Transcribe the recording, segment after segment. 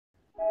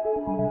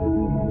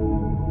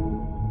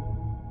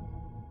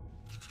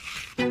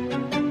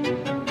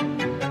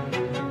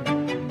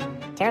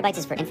Terabytes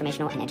is for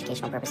informational and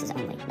educational purposes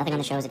only. Nothing on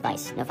the show is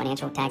advice. No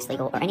financial, tax,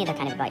 legal, or any other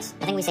kind of advice.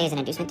 Nothing we say is an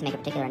inducement to make a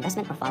particular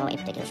investment or follow a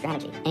particular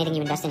strategy. Anything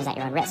you invest in is at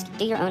your own risk.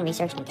 Do your own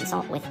research and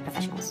consult with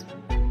professionals.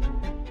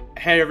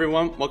 Hey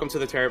everyone, welcome to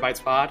the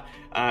Terabytes Pod.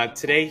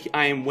 Today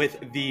I am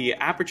with the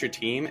Aperture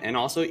team and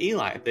also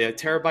Eli, the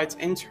Terabytes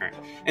intern.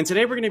 And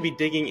today we're going to be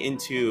digging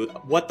into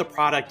what the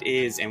product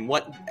is and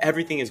what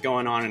everything is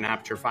going on in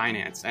Aperture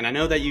Finance. And I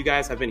know that you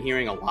guys have been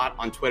hearing a lot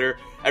on Twitter.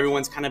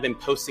 Everyone's kind of been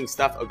posting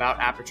stuff about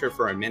Aperture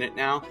for a minute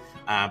now,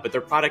 but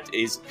their product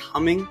is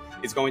coming.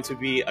 It's going to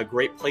be a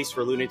great place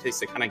for lunatics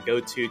to kind of go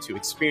to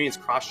experience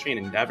cross-chain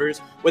endeavors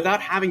without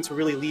having to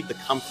really leave the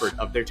comfort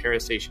of their Terra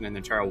Station and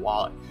their Terra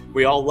wallet.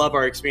 We all love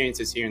our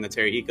experiences here in the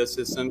Terra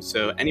ecosystem,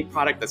 so any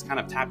product that's kind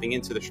of tapping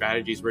into the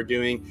strategies we're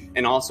doing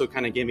and also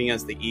kind of giving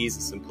us the ease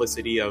and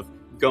simplicity of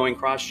going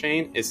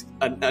cross-chain is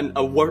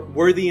a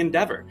worthy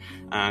endeavor.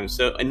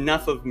 So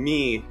enough of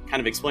me kind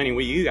of explaining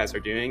what you guys are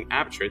doing.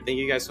 Aperture, thank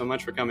you guys so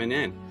much for coming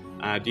in.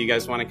 Do you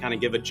guys want to kind of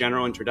give a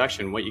general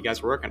introduction, what you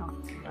guys are working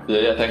on?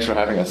 Yeah, thanks for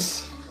having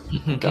us.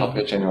 Gal,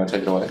 Pitch, you want to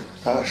take it away?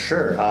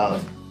 Sure.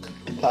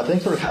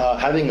 Thanks for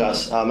having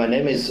us. My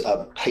name is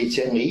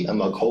Peiqian Li.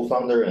 I'm a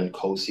co-founder and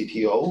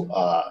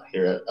co-CTO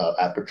here at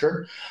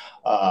Aperture.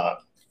 I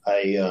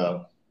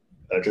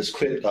just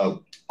quit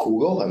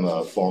Google. I'm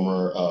a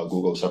former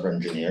Google software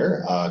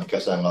engineer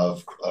because I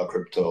love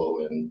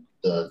crypto and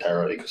the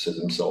Terra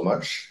ecosystem so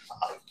much.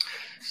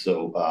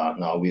 So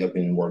now we have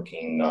been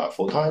working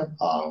full-time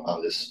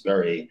on this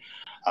very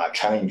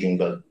challenging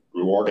but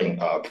rewarding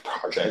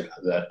project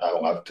that I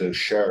would like to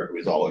share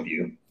with all of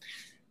you.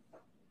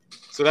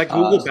 So that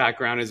Google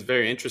background is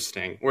very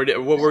interesting. What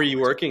were you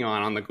working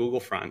on the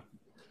Google front?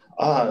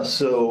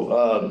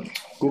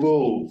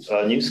 Google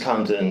news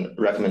content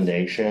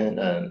recommendation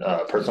and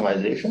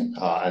personalization,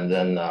 and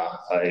then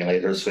I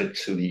later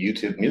switched to the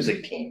YouTube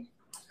music team.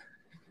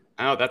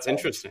 Oh, that's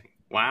interesting.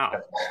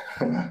 Wow.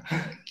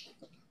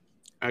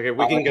 Okay,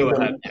 we can go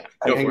ahead. Yeah,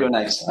 I can go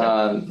next.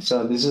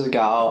 So this is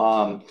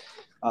Gao.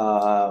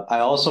 I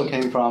also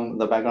came from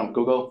the background of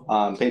Google.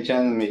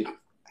 Peiqian and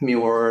me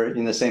were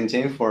in the same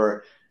team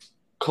for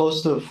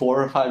close to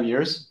 4 or 5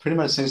 years, pretty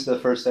much since the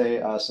first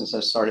day since I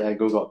started at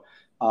Google.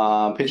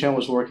 Peiqian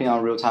was working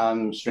on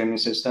real-time streaming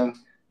system.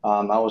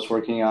 I was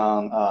working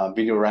on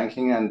video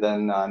ranking, and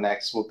then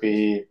next will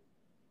be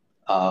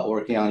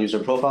working on user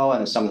profile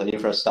and some of the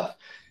infra stuff.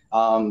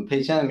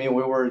 Peiqian and me,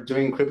 we were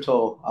doing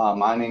crypto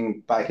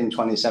mining back in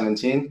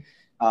 2017,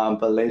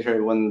 but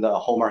later when the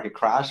whole market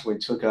crashed, we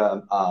took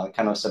a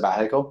kind of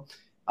sabbatical.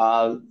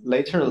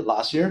 Later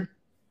last year,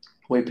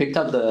 we picked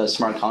up the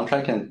smart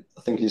contract, and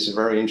I think it's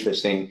very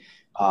interesting.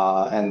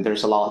 And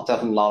there's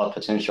definitely a lot of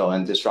potential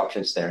and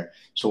disruptions there.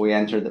 So we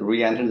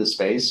re-entered the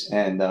space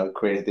and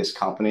created this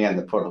company and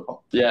the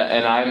protocol. Yeah,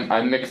 and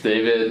I'm Mick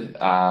David.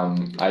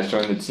 I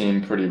joined the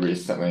team pretty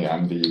recently.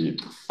 I'm the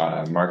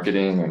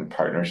marketing and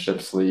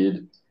partnerships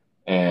lead.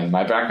 And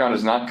my background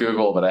is not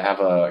Google, but I have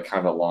a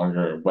kind of a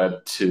longer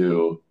Web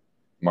 2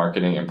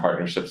 marketing and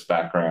partnerships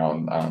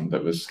background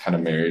that was kind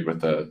of married with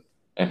the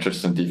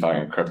interest in DeFi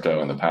and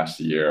crypto in the past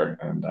year.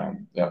 And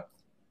yeah,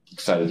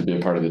 excited to be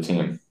a part of the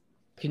team.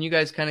 Can you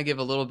guys kind of give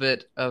a little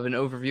bit of an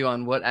overview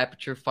on what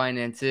Aperture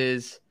Finance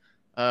is?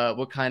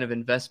 What kind of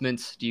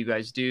investments do you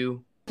guys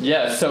do?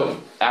 Yeah, so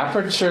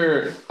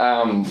Aperture,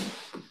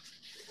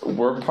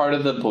 we're part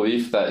of the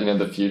belief that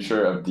the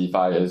future of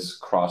DeFi is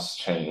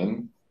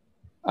cross-chain,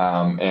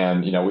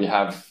 and we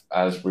have,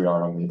 as we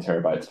are on the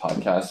Terabytes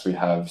podcast, we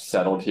have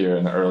settled here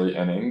in the early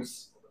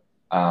innings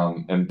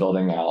and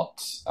building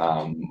out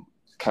kind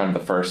of the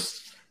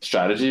first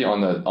strategy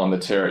on the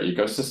Terra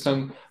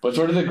ecosystem. But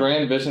sort of the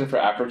grand vision for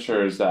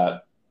Aperture is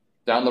that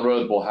down the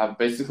road we'll have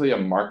basically a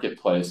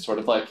marketplace, sort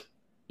of like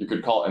you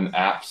could call it an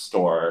app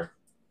store,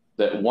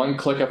 that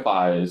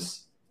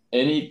one-clickifies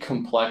any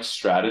complex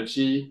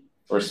strategy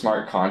or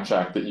smart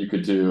contract that you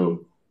could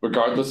do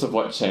regardless of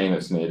what chain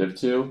it's native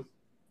to.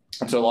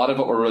 And so a lot of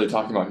what we're really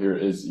talking about here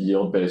is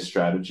yield-based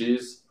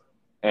strategies.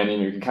 And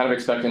you can kind of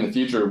expect in the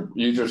future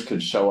users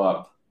could show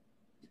up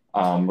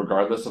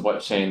regardless of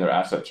what chain their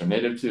assets are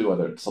native to,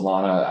 whether it's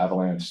Solana,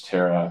 Avalanche,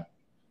 Terra.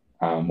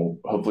 We'll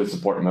hopefully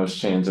support most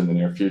chains in the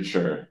near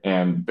future.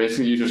 And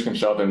basically users can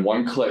show up in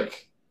one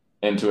click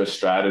into a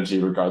strategy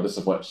regardless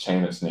of what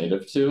chain it's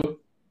native to.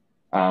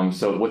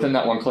 So within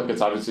that one click,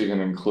 it's obviously going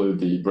to include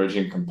the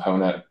bridging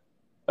component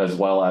as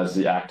well as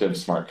the active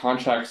smart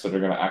contracts that are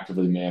going to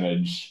actively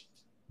manage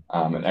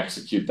and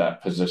execute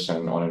that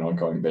position on an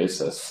ongoing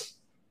basis.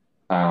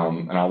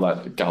 And I'll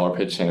let Gal or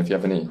Peiqian, if you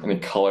have any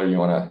color you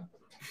want to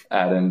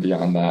add in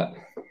beyond that.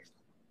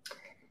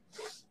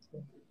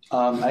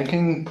 I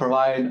can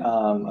provide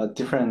a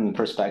different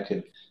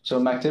perspective. So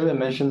McDavid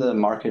mentioned the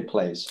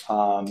marketplace.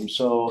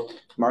 So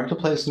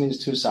marketplace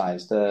needs two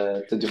sides,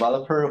 the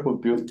developer who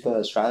built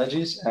the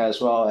strategies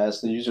as well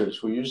as the users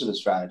who use the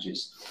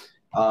strategies.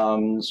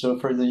 So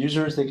for the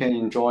users, they can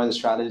enjoy the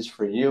strategies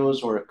for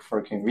yields or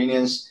for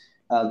convenience.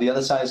 The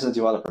other side is the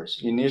developers.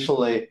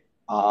 Initially,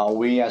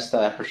 we as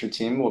the Aperture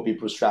team will be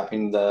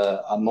bootstrapping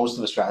the most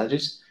of the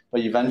strategies,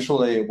 but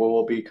eventually we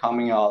will be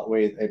coming out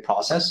with a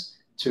process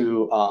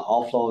to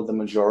offload the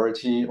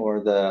majority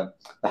or the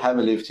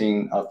heavy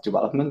lifting of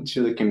development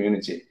to the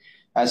community.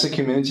 As a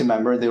community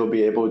member, they will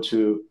be able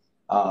to,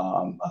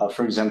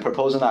 for example,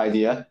 propose an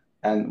idea,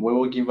 and we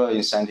will give an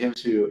incentive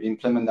to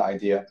implement the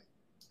idea.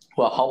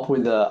 We'll help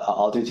with the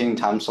auditing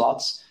time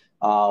slots.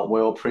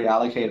 We'll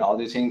pre-allocate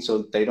auditing so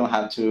they don't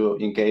have to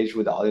engage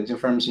with the auditing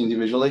firms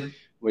individually,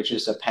 which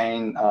is a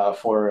pain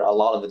for a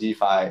lot of the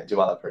DeFi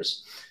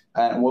developers.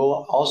 And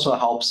we'll also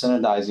help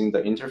standardizing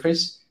the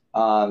interface.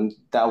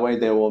 That way,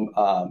 they will.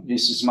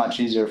 This is much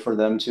easier for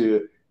them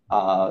to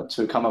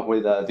come up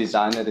with a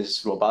design that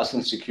is robust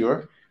and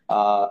secure.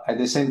 At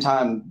the same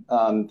time,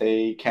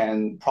 they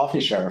can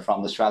profit share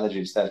from the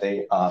strategies that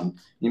they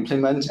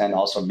implement and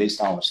also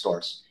list on our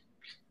stores.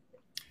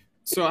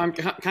 So I'm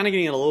kind of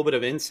getting a little bit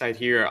of insight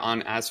here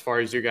on as far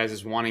as you guys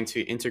is wanting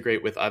to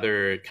integrate with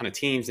other kind of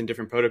teams and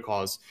different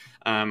protocols.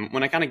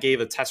 When I kind of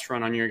gave a test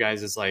run on your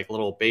guys' like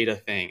little beta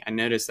thing, I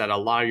noticed that a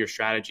lot of your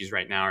strategies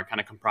right now are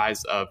kind of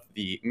comprised of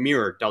the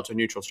mirror delta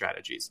neutral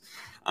strategies.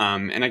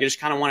 And I just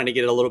kind of wanted to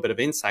get a little bit of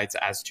insights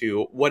as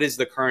to what is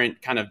the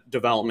current kind of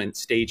development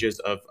stages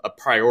of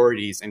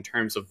priorities in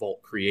terms of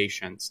Vault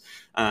creations.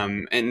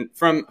 And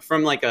from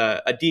like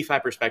a DeFi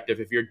perspective,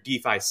 if you're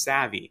DeFi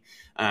savvy,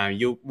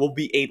 you will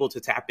be able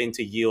to tap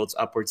into yields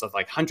upwards of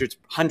like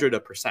hundred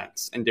of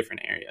percents in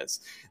different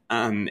areas.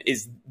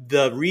 Is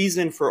the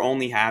reason for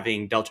only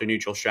having delta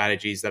neutral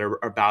strategies that are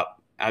about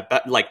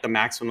like the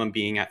maximum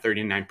being at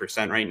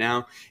 39% right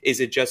now, is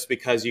it just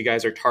because you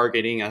guys are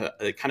targeting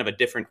a kind of a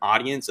different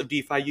audience of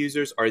DeFi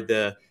users? Are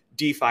the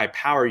DeFi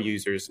power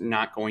users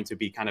not going to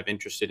be kind of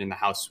interested in the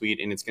house suite,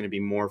 and it's going to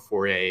be more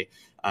for a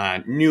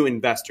new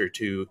investor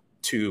to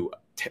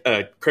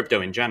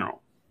crypto in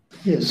general?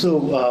 Yeah,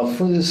 so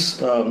for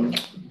this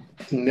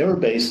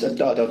mirror-based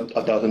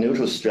delta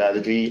neutral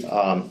strategy,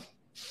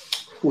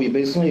 we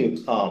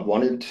basically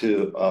wanted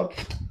to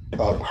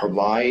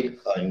provide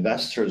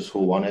investors who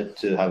wanted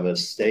to have a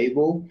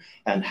stable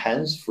and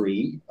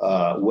hands-free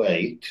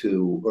way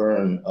to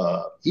earn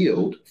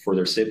yield for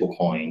their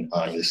stablecoin,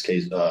 in this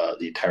case,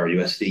 the Terra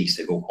USD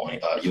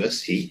stablecoin,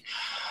 UST.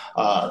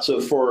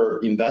 So for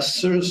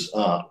investors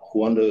who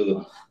want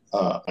to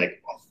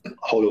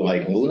hold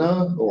like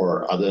Luna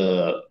or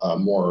other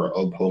more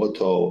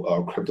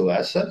volatile crypto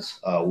assets,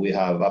 we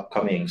have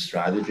upcoming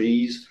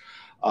strategies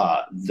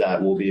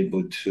that will be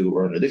able to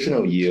earn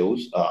additional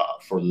yields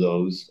for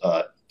those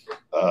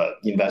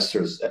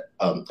investors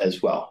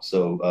as well.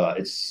 So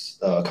it's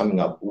coming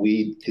up.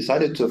 We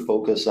decided to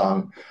focus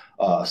on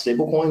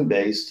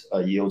stablecoin-based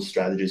yield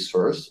strategies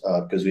first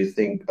because we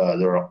think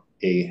there are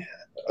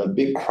a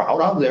big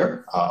crowd out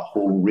there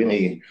who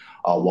really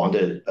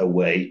wanted a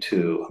way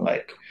to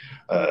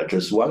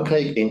just one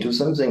click into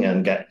something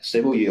and get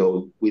stable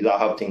yield without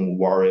having to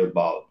worry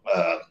about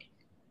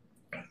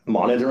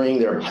monitoring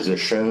their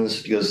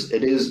positions, because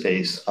it is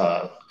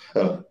a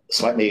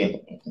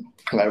slightly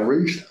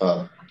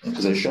leveraged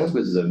positions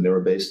with the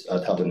mirror-based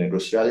delta neutral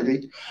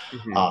strategy.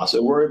 Mm-hmm.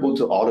 So we're able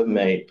to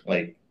automate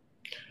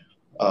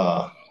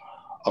a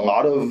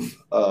lot of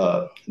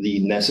the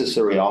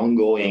necessary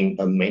ongoing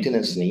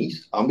maintenance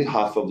needs on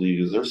behalf of the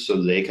users,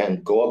 so they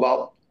can go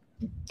about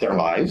their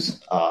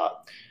lives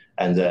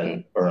and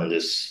then earn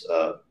this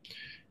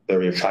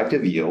very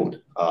attractive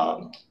yield.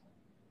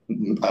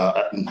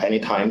 Many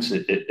times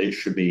it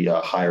should be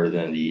higher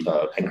than the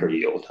Anchor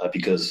yield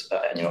because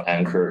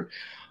Anchor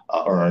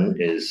Earn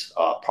is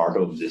part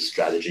of this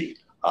strategy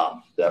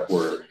that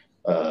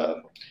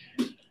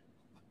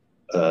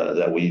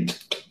we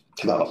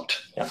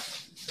developed. Yeah.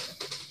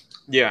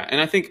 Yeah,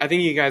 and I think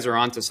you guys are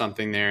onto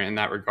something there in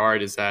that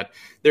regard, is that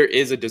there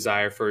is a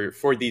desire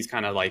for these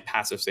kind of like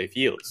passive safe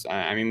yields.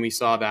 I mean, we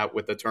saw that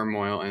with the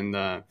turmoil and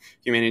the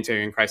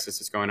humanitarian crisis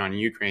that's going on in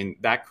Ukraine.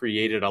 That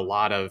created a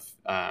lot of,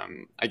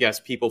 I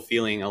guess, people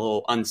feeling a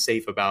little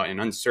unsafe about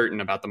and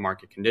uncertain about the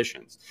market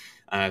conditions.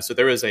 So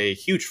there was a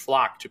huge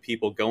flock to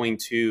people going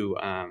to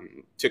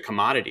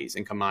commodities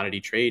and commodity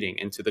trading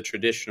into the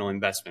traditional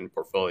investment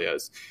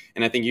portfolios.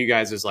 And I think you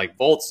guys as like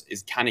Volts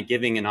is kind of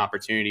giving an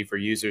opportunity for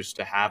users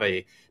to have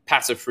a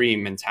passive free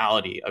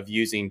mentality of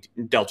using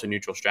delta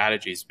neutral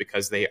strategies,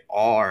 because they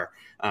are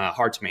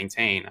hard to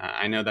maintain.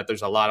 I know that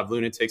there's a lot of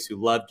lunatics who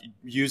loved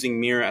using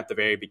Mirror at the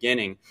very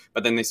beginning,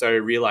 but then they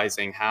started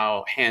realizing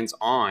how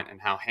hands-on and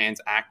how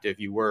hands-active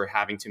you were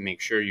having to make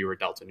sure you were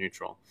delta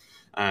neutral.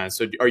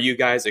 So are you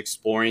guys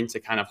exploring to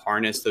kind of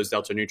harness those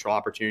delta neutral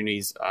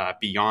opportunities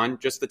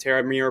beyond just the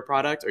Terra Mirror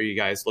product? Are you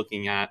guys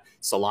looking at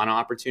Solana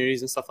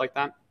opportunities and stuff like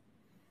that?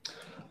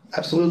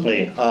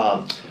 Absolutely.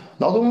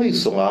 Not only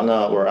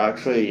Solana, we're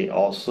actually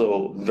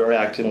also very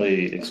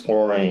actively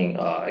exploring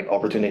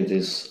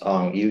opportunities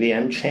on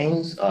EVM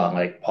chains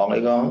like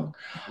Polygon.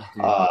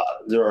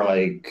 Mm-hmm. There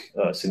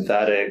are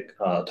synthetic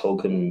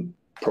token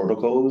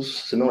protocols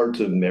similar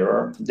to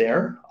Mirror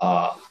there.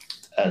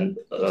 And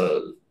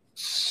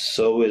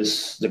so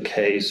is the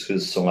case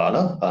with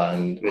Solana.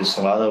 And with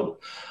Solana,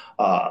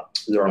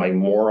 there are like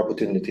more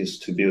opportunities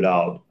to build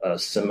out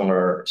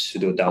similar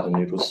pseudo delta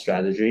neutral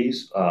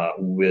strategies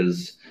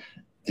with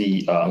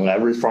the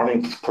leverage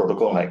farming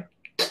protocol like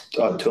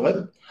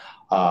Tulip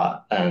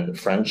and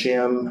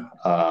Francium,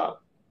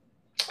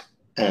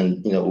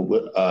 and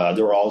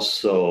there are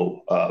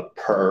also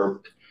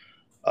perp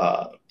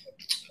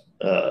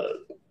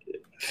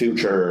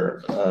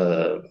future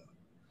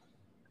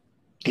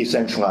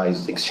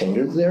decentralized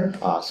exchanges there.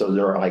 So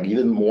there are like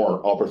even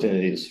more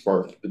opportunities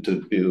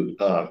to build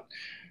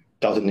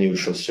delta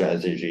neutral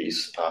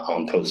strategies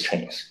on those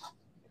chains.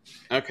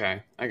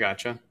 Okay, I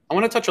gotcha. I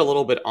want to touch a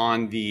little bit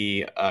on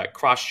the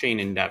cross-chain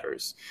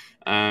endeavors.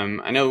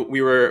 I know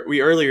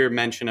we earlier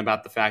mentioned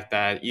about the fact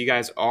that you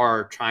guys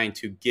are trying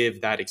to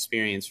give that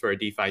experience for a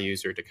DeFi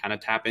user to kind of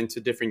tap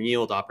into different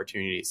yield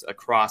opportunities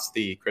across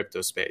the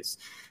crypto space.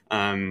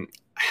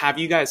 Have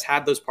you guys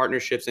had those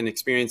partnerships and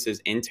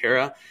experiences in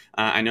Terra?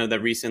 I know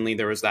that recently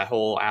there was that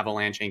whole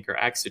Avalanche Anchor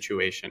X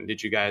situation.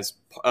 Did you guys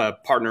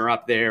partner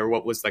up there?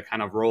 What was the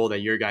kind of role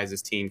that your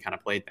guys' team kind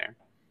of played there?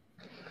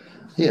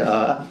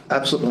 Yeah,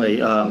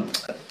 absolutely.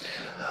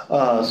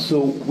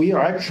 So we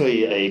are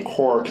actually a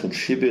core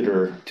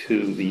contributor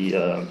to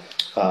the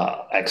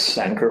X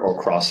Anchor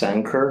or Cross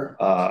Anchor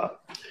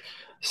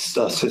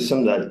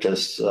system that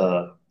just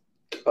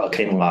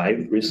came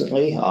live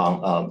recently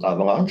on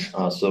Avalanche.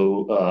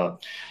 So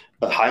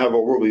a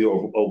high-level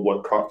overview of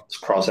what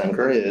Cross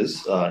Anchor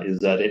is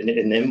that it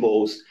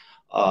enables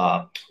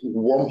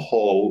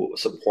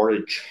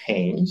wormhole-supported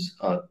chains,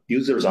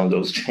 users on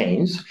those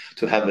chains,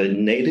 to have a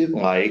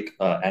native-like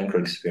Anchor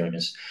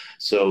experience.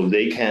 So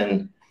they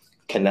can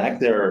connect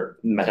their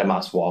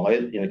MetaMask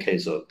wallet in the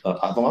case of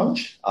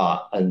Avalanche,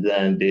 and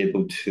then be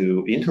able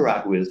to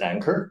interact with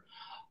Anchor,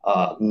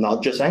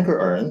 not just Anchor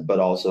Earn, but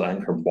also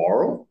Anchor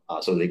Borrow.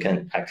 So they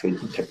can actually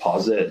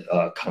deposit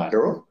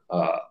collateral,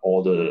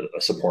 all the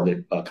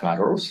supported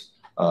collaterals,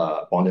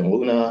 Bonded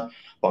Luna,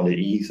 Bonded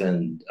ETH,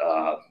 and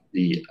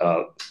the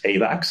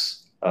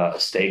AVAX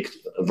staked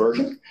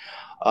version,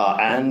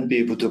 and be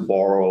able to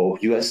borrow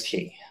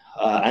UST.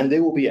 And they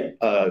will be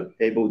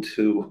able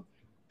to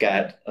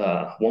get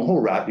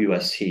wormhole wrap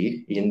UST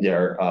in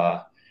their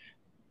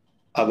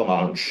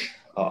Avalanche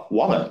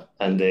wallet,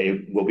 and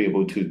they will be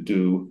able to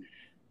do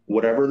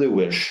whatever they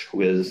wish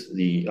with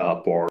the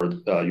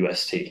borrowed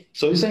UST.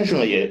 So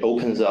essentially, it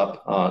opens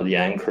up the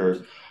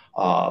Anchor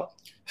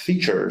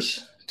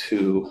features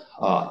to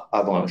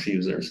Avalanche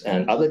users,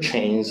 and other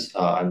chains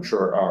I'm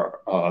sure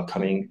are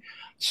coming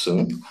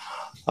soon.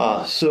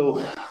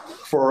 So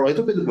for a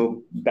little bit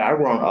of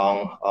background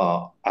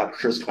on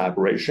Aperture's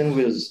collaboration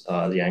with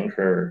the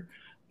Anchor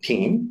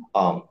team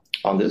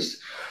on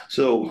this.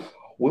 So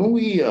when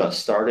we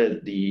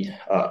started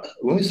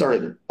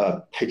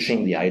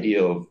pitching the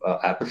idea of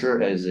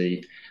Aperture as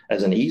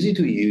an easy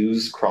to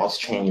use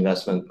cross-chain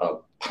investment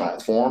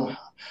platform,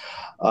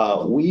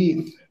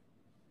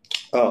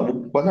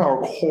 one of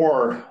our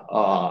core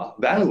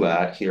value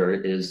add here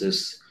is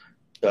this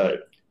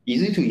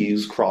easy to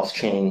use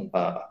cross-chain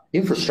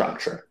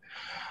infrastructure.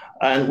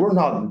 And we're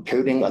not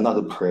building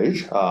another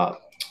bridge, but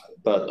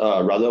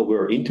rather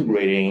we're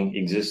integrating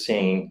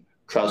existing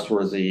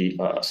trustworthy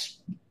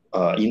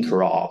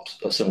interop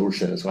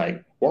solutions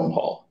like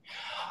Wormhole.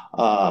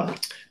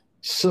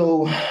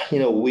 So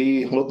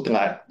we looked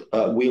at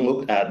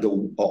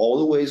all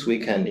the ways we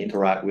can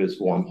interact with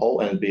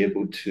Wormhole and be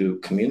able to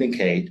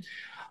communicate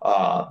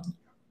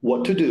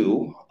what to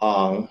do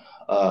on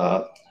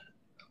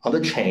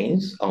the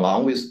chains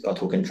along with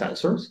token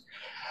transfers.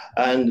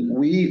 And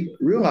we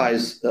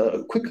realized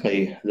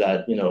quickly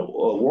that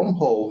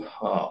Wormhole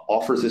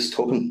offers this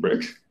token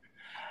bridge,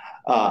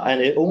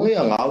 and it only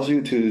allows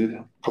you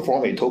to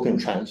perform a token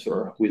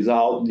transfer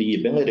without the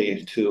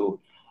ability to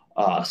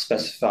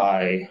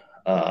specify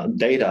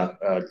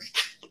data,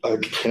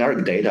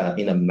 generic data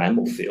in a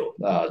memo field.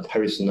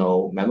 There is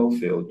no memo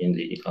field in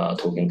the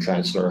token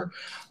transfer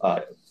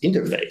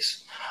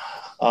interface.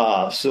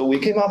 So we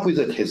came up with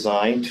a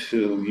design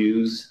to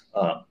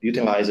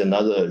utilize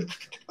a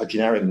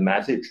generic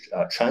message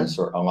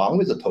transfer along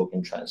with the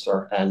token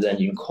transfer, and then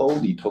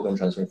encode the token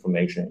transfer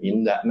information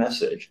in that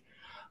message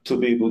to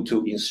be able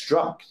to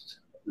instruct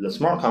the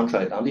smart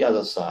contract on the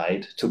other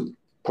side to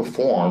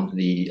perform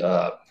the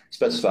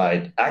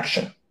specified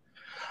action.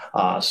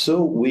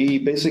 So we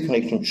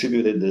basically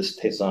contributed this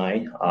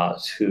design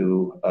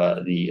to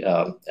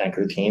the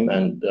Anchor team,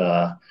 and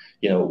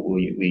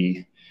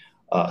we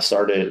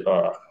started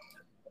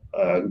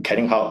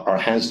getting our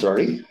hands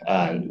dirty,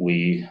 and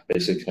we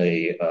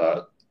basically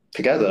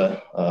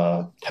together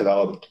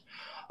developed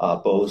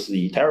both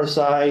the Terra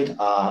side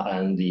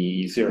and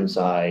the Ethereum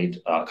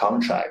side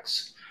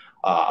contracts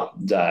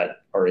that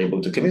are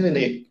able to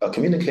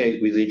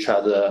communicate with each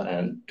other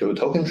and do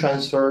token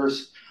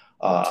transfers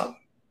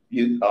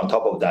on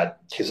top of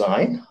that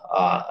design,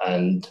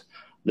 and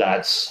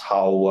that's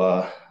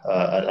how.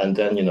 And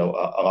then a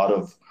lot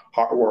of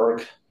hard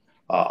work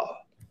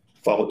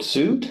followed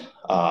suit,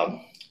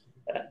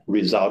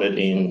 resulted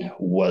in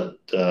what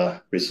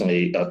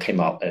recently came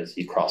out as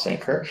the cross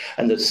anchor.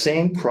 And the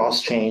same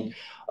cross-chain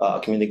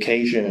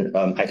communication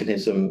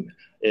mechanism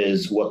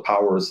is what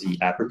powers the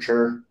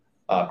Aperture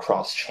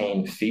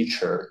cross-chain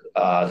feature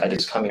that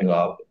is coming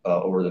up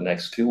over the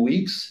next 2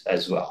 weeks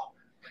as well.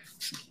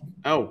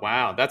 Oh,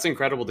 wow. That's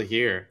incredible to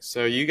hear.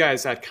 So you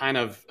guys had kind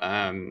of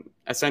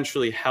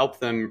essentially helped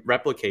them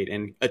replicate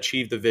and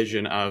achieve the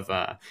vision of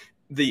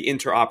the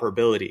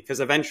interoperability, because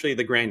eventually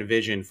the grand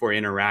vision for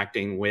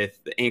interacting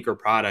with the Anchor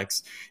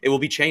products, it will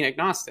be chain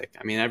agnostic.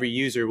 I mean, every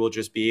user will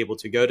just be able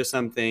to go to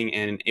something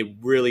and it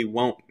really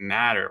won't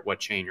matter what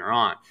chain you're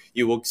on.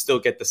 You will still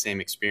get the same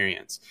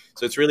experience.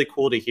 So it's really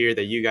cool to hear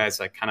that you guys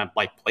kind of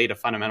played a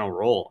fundamental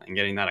role in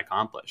getting that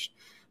accomplished.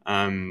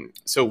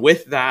 So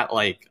with that,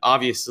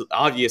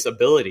 obvious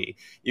ability,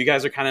 you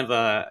guys are kind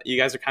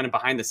of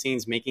behind the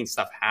scenes making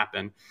stuff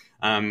happen.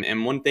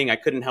 And one thing I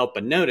couldn't help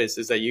but notice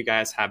is that you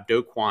guys have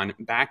Do Kwon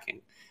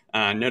backing.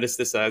 Notice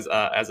this as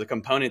a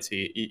component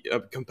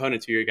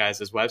to your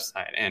guys'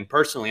 website. And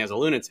personally, as a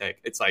lunatic,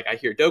 it's like I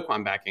hear Do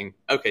Kwon backing.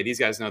 Okay, these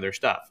guys know their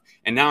stuff.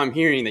 And now I'm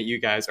hearing that you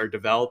guys are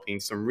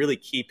developing some really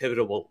key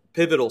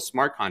pivotal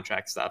smart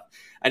contract stuff.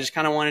 I just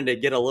kind of wanted to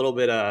get a little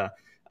bit of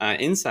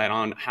insight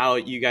on how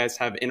you guys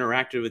have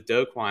interacted with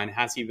Do Kwon.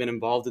 Has he been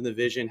involved in the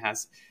vision? Have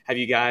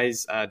you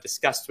guys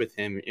discussed with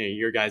him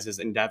your guys'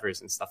 endeavors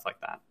and stuff like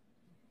that?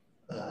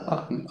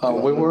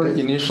 We were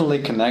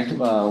initially connected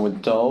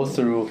with Do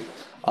through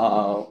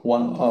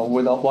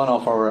one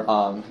of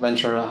our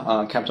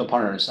venture capital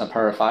partners at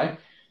Parify.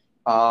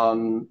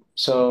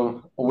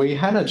 So we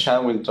had a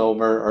chat with Do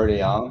very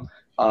early on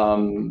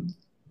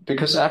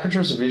because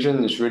Aperture's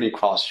vision is really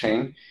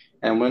cross-chain.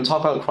 And when we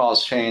talk about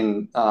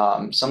cross-chain,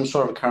 some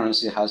sort of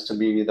currency has to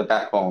be the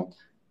backbone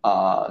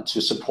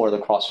to support the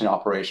cross-chain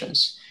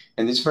operations.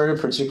 In this very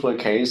particular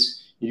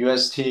case,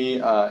 UST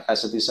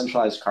as a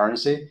decentralized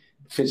currency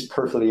fits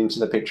perfectly into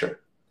the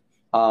picture.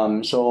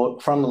 So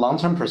from a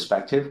long-term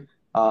perspective,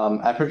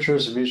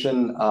 Aperture's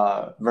vision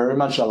very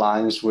much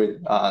aligns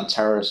with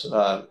Terra's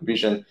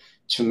vision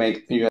to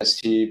make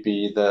UST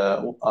be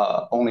the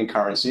only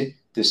currency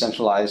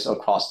decentralized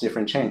across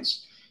different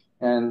chains.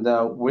 And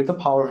with the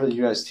power of the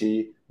UST,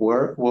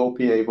 we'll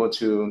be able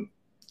to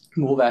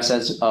move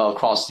assets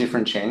across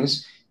different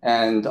chains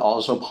and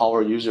also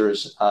power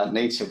users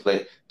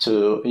natively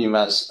to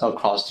invest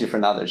across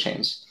different other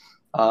chains.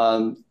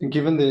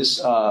 Given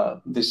this, I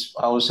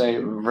would say,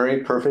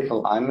 very perfect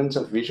alignment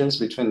of visions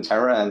between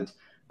Terra and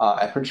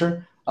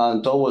Aperture,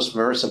 Do was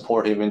very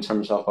supportive in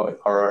terms of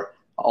our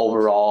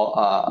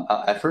overall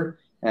effort.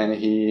 And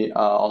he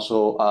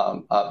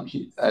also,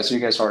 as you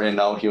guys already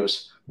know, he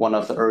was one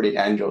of the early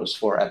angels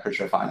for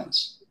Aperture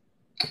Finance.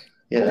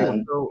 Yeah,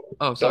 and Do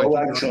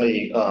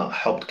actually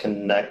helped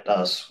connect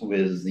us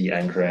with the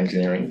Anchor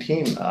engineering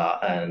team,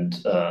 and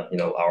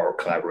our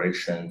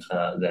collaboration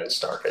then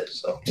started.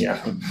 So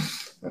yeah.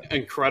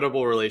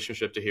 Incredible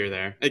relationship to hear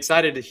there.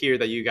 Excited to hear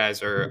that you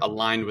guys are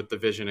aligned with the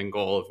vision and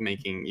goal of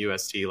making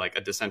UST like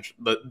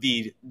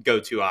the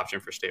go-to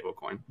option for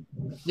stablecoin.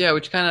 Yeah,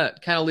 which kind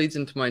of leads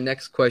into my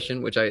next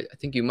question, which I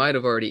think you might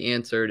have already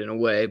answered in a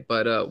way.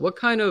 But what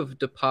kind of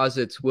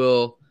deposits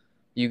will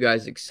you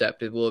guys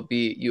accept? Will it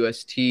be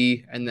UST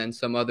and then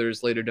some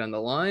others later down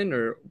the line,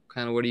 or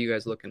kind of what are you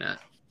guys looking at?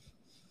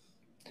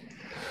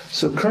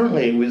 So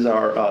currently, with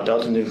our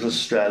delta neutral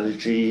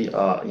strategy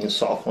in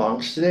soft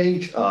launch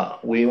stage,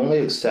 we only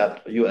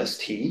accept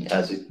UST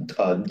as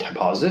a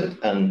deposit,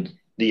 and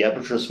the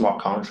Aperture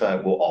smart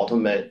contract will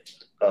automate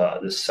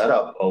the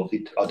setup of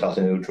the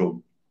delta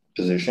neutral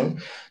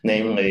position,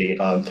 namely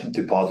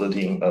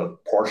depositing a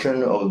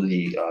portion of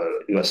the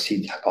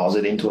UST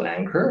deposit into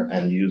Anchor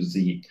and use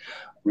the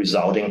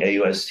resulting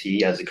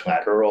AUST as a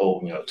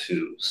collateral,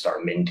 to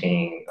start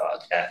minting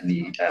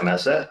the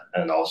MSF,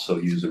 and also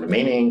use the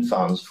remaining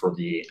funds for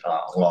the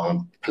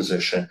long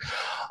position.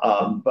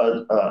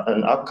 But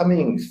an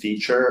upcoming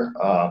feature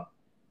on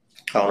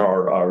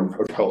our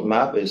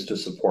roadmap is to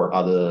support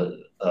other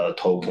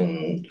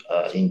token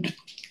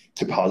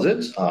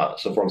deposits.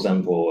 So, for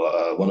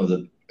example, one of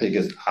the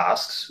biggest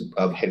asks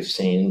I've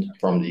seen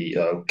from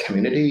the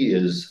community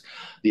is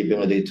the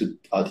ability to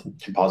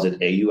deposit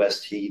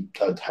AUST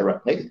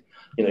directly.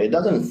 It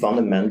doesn't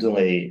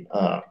fundamentally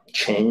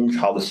change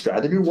how the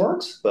strategy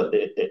works, but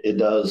it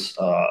does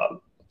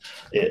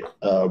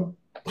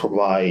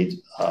provide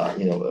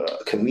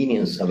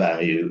convenience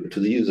value to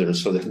the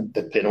users, so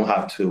that they don't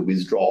have to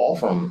withdraw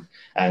from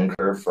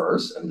Anchor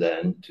first and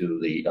then to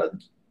the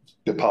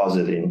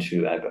deposit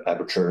into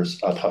Aperture's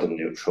token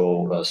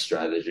neutral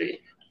strategy.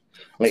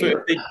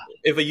 So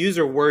if a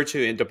user were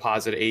to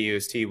deposit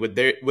AUST,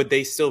 would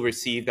they still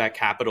receive that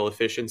capital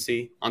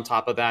efficiency on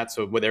top of that?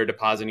 So when they're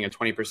depositing a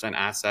 20%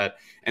 asset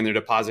and they're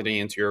depositing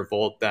into your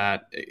vault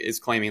that is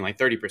claiming like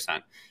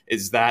 30%,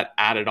 is that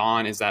added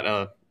on? Is that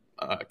a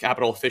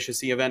capital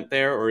efficiency event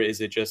there, or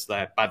is it just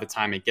that by the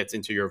time it gets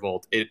into your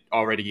vault, it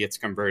already gets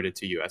converted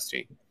to UST?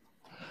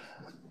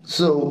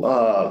 So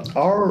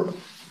our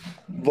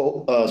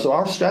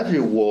strategy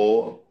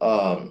will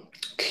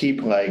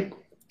keep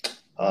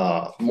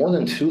more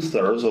than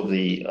 2/3 of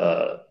the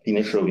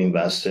initial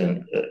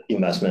investment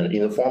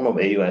in the form of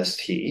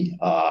AUST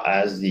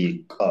as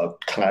the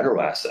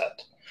collateral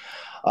asset.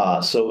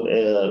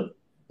 So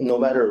no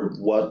matter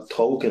what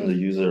token the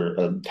user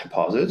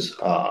deposits,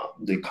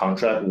 the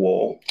contract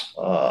will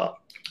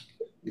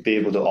be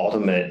able to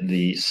automate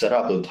the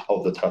setup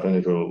of the title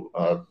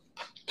neutral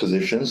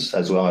positions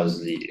as well as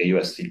the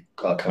AUST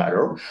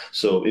collateral.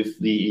 So if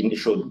the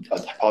initial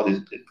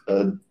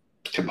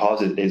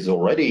deposit is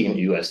already in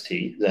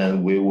UST,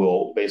 then we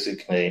will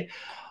basically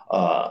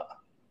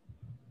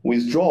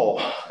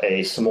withdraw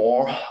a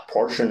small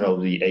portion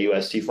of the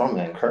AUST from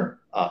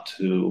Anchor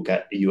to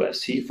get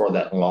UST for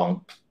that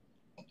long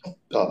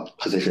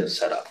position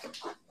setup.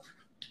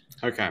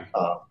 Okay.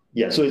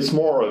 Yeah, so it's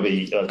more of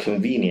a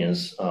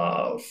convenience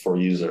for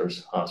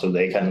users, so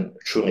they can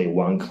truly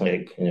one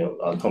click,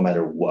 no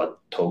matter what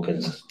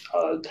tokens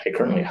they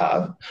currently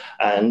have,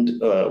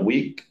 and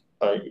we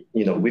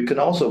could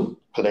also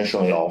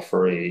potentially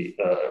offer a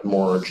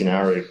more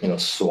generic,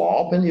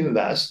 swap and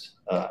invest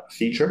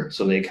feature,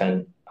 so they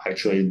can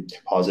actually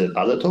deposit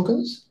other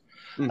tokens,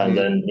 and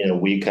then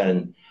we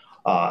can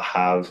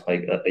have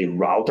like a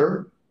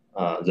router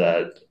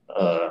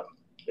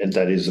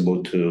that is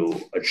able to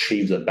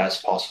achieve the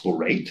best possible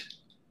rate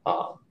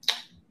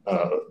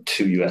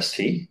to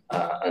UST,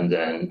 and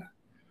then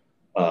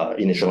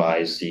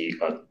initialize the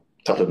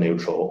title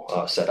neutral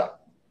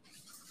setup.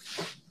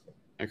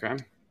 Okay.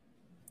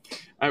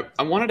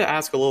 I wanted to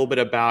ask a little bit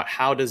about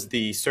how does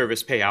the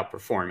service pay out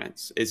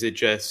performance? Is it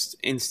just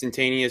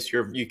instantaneous?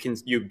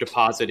 You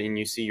deposit and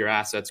you see your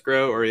assets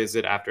grow, or is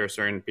it after a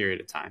certain period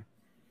of time?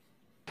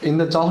 In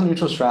the title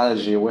neutral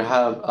strategy, we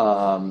have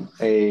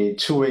a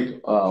 2-week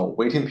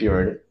waiting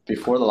period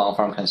before the long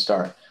farm can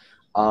start.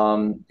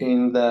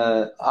 In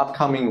the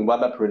upcoming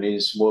web app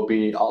release, we'll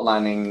be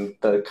outlining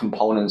the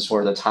components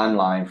or the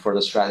timeline for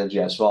the strategy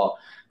as well.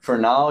 For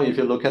now, if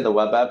you look at the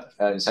web app,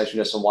 it's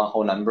actually just a one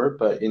whole number,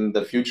 but in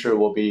the future,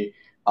 we'll be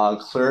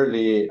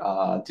clearly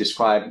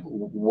describe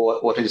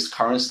what is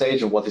current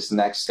stage and what is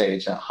next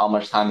stage and how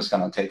much time it's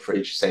going to take for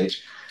each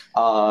stage.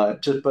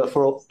 But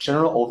for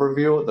general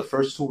overview, the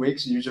first 2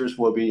 weeks, users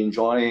will be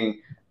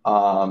enjoying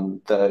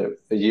the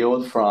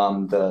yield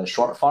from the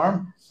short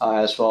farm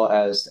as well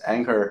as the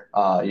Anchor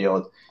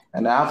yield.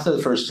 And after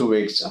the first 2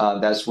 weeks,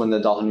 that's when the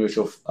title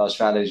neutral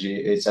strategy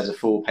is at a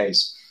full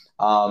pace.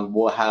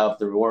 We'll have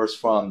the rewards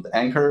from the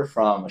Anchor,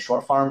 from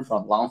short farm,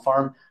 from long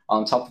farm.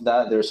 On top of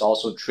that, there's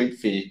also trade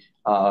fee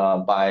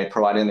by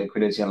providing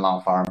liquidity in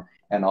long farm,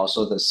 and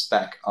also the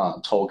spec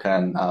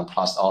token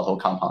plus auto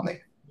compounding.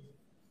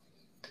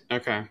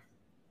 Okay.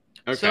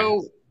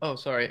 So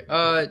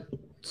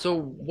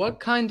what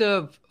kind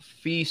of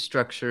fee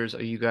structures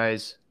are you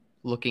guys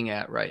looking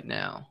at right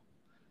now?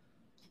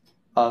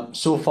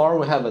 So far,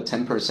 we have a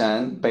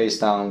 10%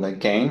 based on the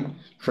gain.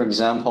 For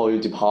example, you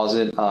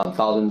deposit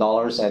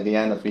 $1,000 at the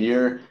end of the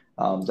year.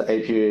 The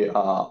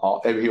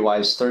APY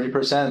is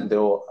 30%.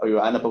 You'll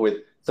end up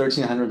with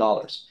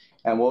 $1,300.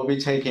 And we'll be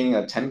taking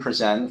a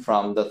 10%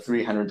 from the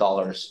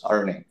 $300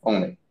 earning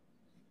only.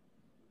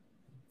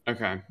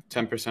 Okay,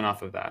 10%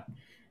 off of that.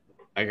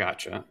 I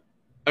gotcha.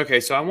 Okay,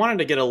 so I wanted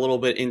to get a little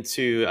bit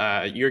into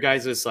your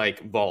guys'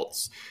 like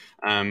vaults.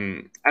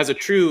 As a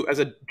true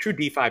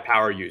DeFi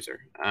power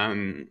user,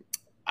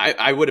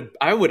 I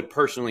would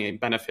personally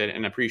benefit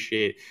and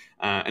appreciate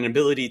an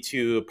ability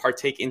to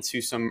partake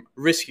into some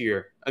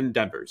riskier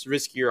endeavors,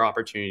 riskier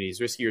opportunities,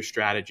 riskier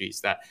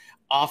strategies that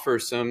offer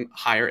some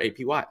higher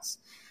APYs.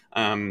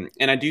 And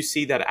I do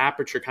see that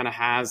Aperture kind of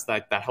has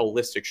that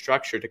holistic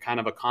structure to kind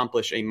of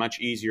accomplish a much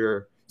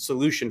easier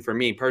solution for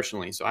me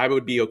personally. So I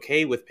would be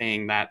okay with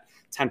paying that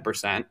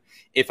 10%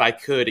 if I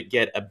could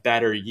get a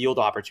better yield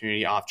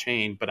opportunity off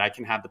chain, but I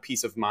can have the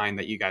peace of mind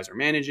that you guys are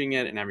managing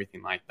it and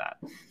everything like that.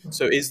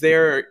 So is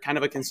there kind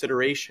of a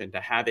consideration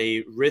to have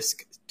a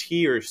risk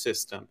tier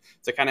system,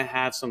 to kind of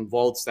have some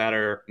vaults that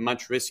are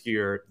much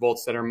riskier,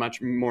 vaults that are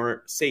much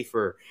more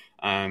safer,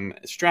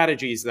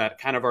 strategies that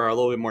kind of are a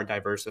little bit more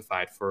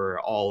diversified for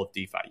all of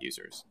DeFi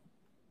users?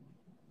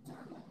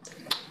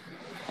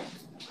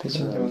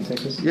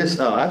 Yes,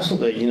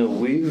 absolutely.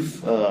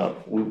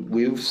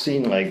 We've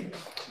seen like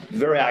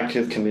very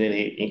active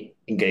community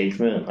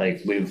engagement. Like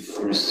we've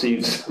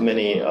received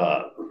many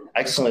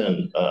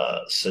excellent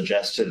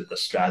suggested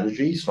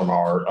strategies from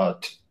our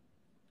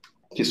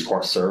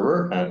Discord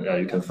server, and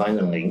you can find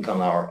the link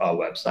on our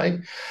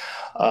website.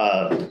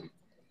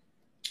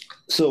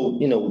 So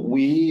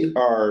we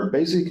are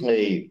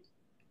basically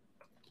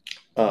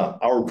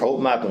our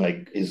roadmap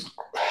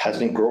has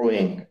been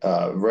growing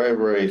very,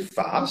 very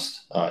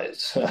fast.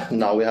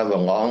 Now we have a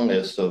long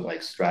list of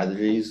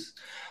strategies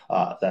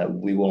that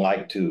we would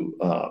like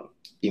to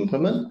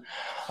implement.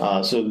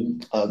 So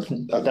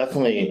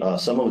definitely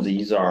some of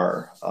these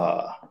are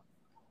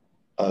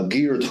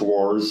geared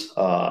towards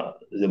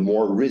the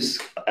more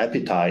risk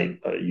appetite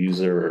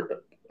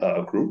user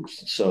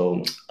groups.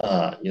 So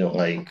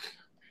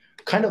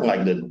kind of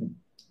like the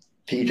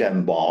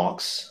PGEM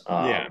box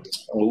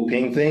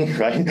looping thing,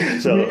 right?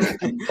 So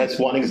that's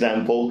one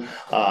example.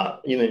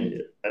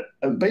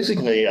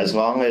 Basically, as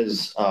long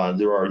as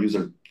there are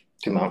user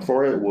demand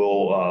for it,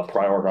 we'll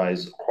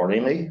prioritize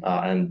accordingly.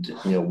 And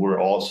we're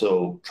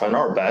also trying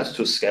our best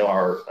to scale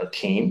our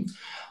team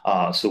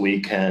so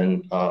we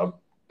can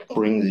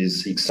bring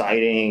these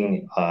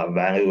exciting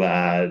value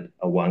add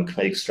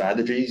one-click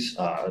strategies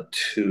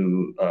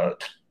to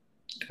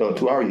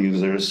our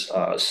users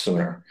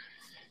sooner.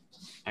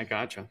 I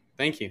gotcha.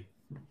 Thank you.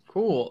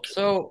 Cool.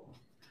 So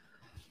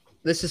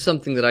this is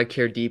something that I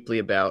care deeply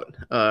about,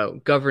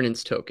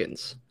 governance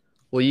tokens.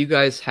 Will you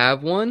guys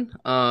have one?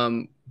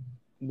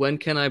 When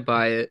can I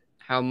buy it?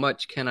 How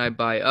much can I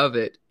buy of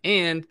it?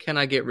 And can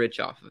I get rich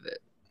off of it?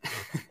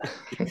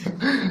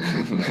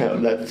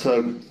 That's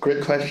a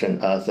great question.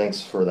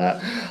 Thanks for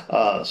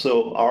that.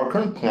 So our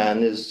current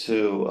plan is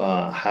to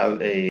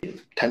have a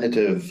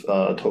tentative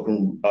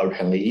token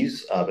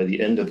release by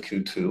the end of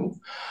Q2.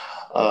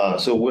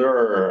 So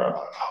we're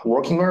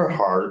working very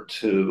hard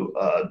to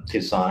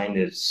design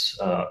its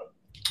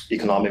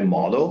economic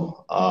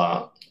model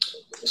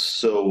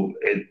so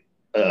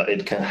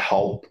it can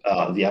help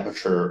the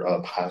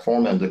Aperture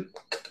platform and the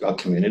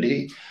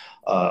community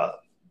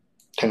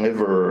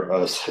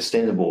deliver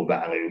sustainable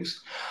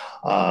values.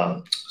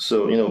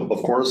 So,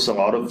 of course, a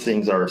lot of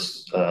things are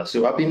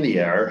still up in the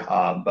air,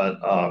 but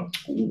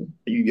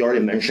you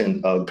already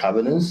mentioned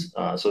governance.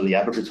 So the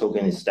Aperture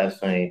token is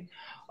definitely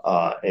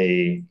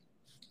a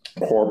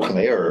core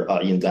player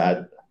in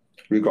that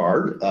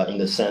regard, in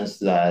the sense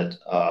that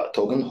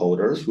token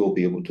holders will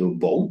be able to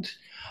vote.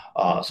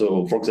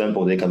 So, for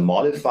example, they can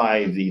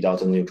modify the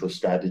delta neutral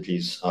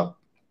strategy's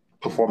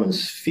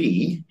performance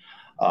fee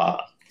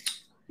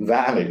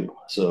value.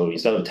 So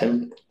instead of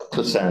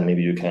 10%,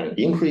 maybe you can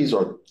increase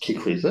or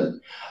decrease it.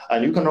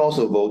 And you can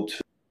also vote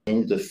to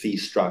change the fee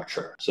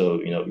structure. So,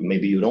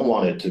 maybe you don't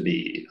want it to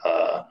be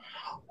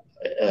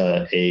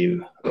a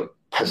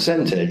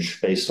percentage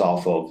based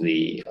off of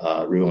the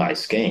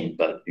realized gain,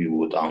 but you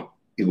would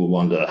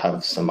want to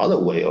have some other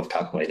way of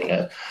calculating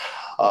it.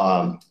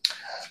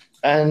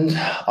 And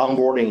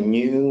onboarding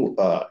new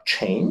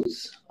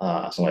chains,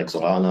 so like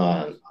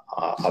Solana and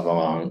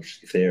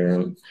Avalanche,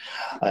 Ethereum,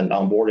 and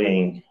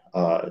onboarding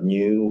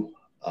new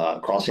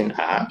crossing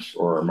apps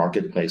or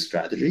marketplace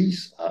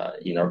strategies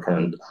in our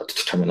current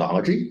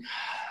terminology,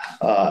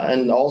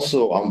 and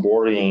also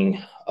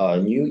onboarding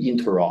new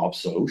interop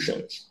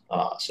solutions.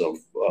 So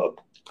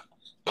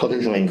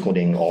potentially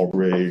including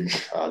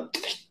Allbridge,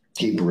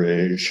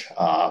 T-Bridge,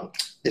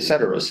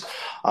 etc.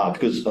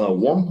 Because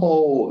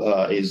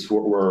Wormhole is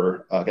what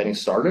we're getting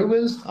started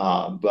with,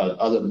 but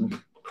other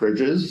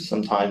bridges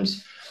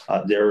sometimes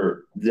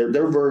their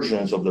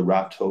versions of the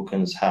wrap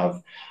tokens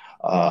have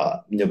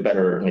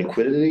better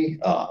liquidity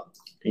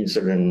in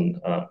certain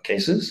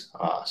cases.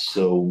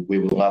 So we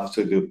would love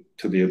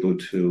to be able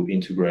to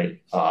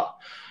integrate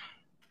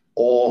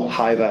all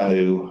high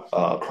value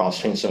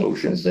cross-chain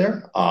solutions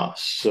there.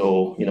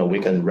 So we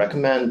can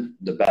recommend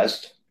the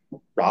best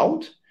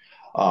route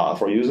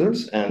for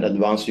users, and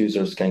advanced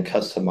users can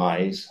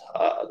customize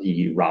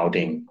the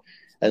routing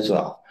as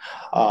well.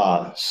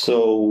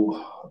 So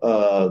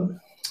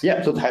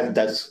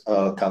that's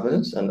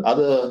governance, and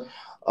other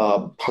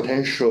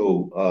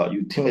potential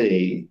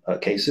utility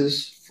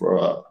cases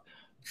for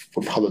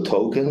the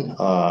token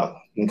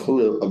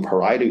include a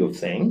variety of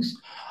things.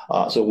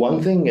 So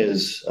one thing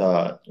is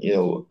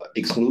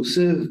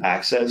exclusive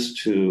access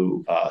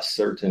to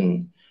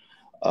certain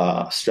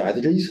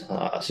strategies.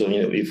 So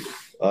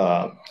if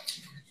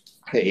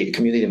a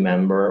community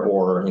member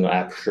or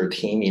Aperture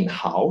team in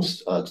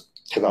house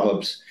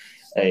develops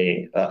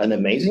an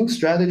amazing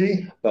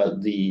strategy,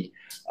 but the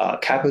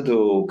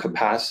capital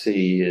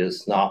capacity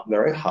is not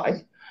very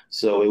high.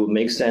 So it would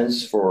make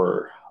sense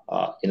for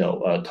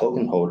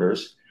token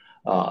holders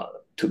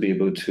to be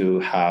able to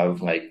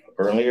have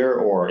earlier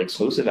or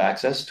exclusive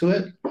access to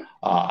it,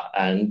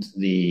 and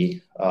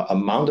the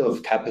amount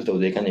of capital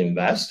they can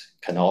invest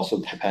can also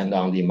depend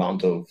on the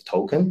amount of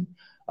token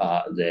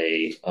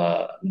they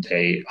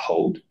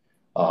hold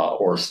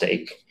or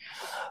stake.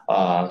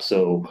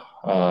 So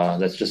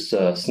that's just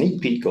a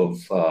sneak peek of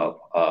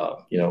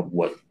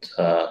what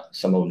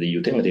some of the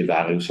utility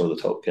values for the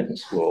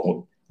tokens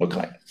will look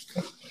like.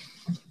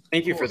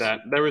 Thank you for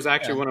that. There was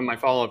actually one of my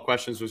follow-up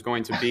questions was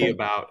going to be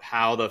about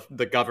how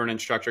the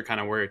governance structure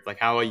kind of worked, like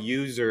how a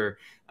user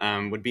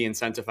would be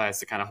incentivized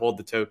to kind of hold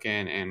the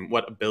token and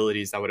what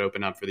abilities that would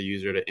open up for the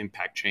user to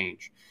impact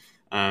change.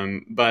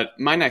 But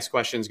my next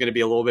question is going to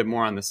be a little bit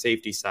more on the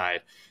safety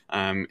side.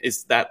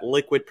 Is that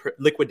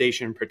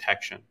liquidation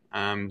protection.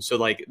 So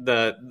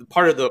the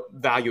part of the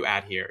value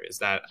add here is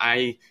that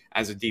I,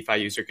 as a DeFi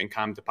user, can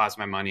come deposit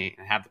my money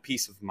and have the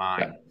peace of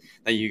mind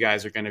that you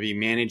guys are going to be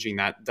managing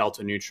that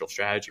delta neutral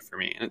strategy for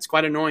me. And it's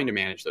quite annoying to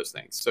manage those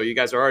things. So you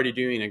guys are already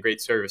doing a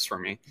great service for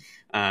me.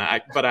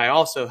 But I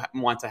also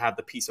want to have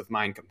the peace of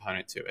mind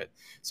component to it.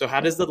 So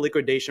how does the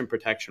liquidation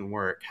protection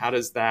work? How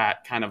does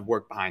that kind of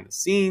work behind the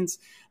scenes?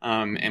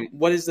 And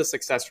what is the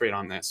success rate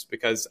on this?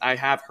 Because I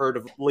have heard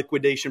of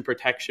liquidation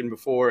protection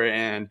before,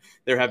 and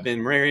there have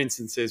been rare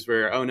instances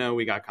where, oh no,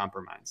 we got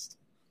compromised.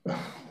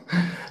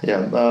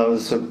 Yeah,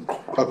 it's a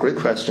great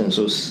question.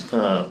 So,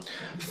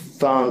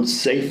 fund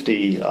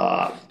safety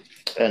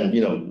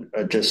and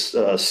just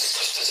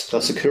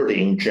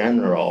security in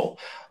general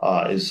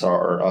is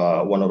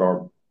our one of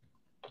our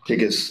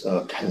biggest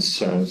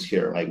concerns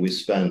here. Like we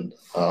spend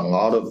a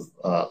lot of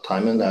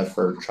time and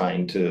effort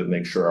trying to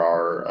make sure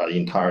our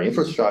entire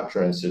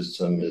infrastructure and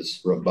system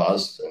is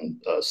robust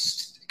and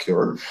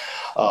secure.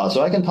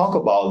 So I can talk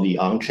about the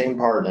on-chain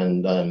part,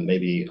 and then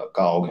maybe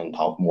Gao can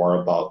talk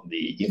more about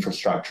the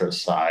infrastructure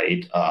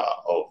side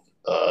of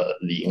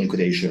the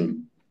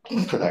liquidation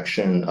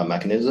protection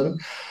mechanism.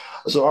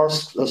 So our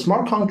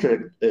smart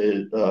contract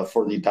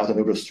for the delta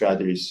neutral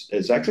strategies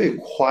is actually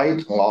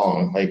quite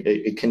long. Like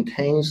it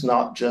contains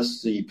not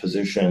just the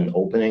position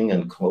opening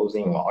and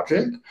closing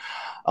logic,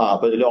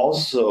 but it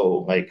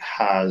also like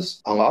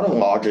has a lot of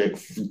logic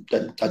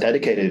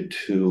dedicated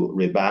to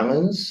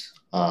rebalance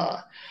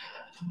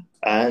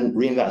and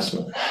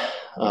reinvestment.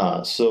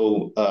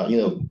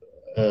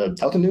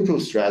 Delta neutral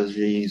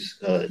strategies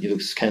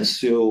can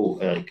still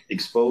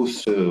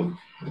expose to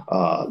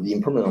the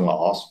impermanent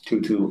loss due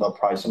to a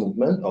price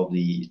movement of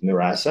the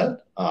mirror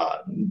asset,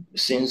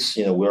 since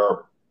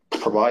we're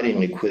providing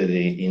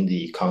liquidity in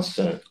the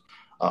constant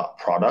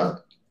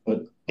product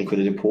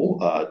liquidity pool,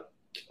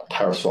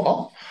 Terra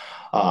swap.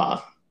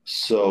 All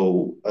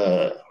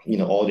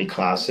the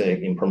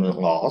classic impermanent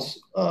loss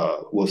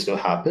will still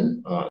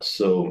happen.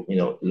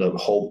 The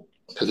whole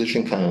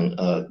position can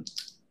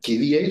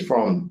deviate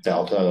from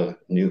delta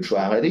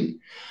neutrality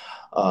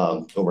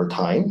over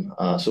time.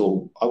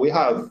 So we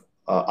have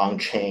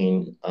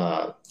on-chain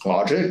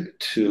logic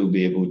to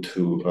be able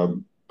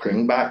to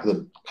bring back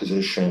the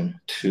position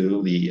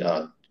to the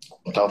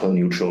delta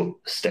neutral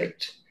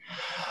state.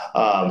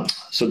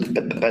 So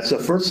that's the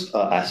first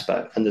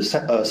aspect. And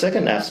the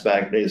second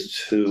aspect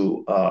is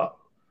to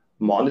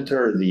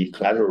monitor the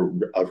collateral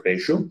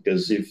ratio,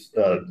 because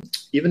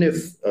even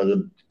if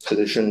the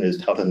position is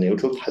delta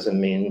neutral, doesn't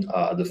mean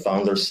the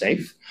funds are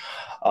safe.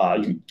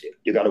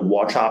 You got to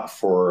watch out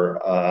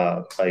for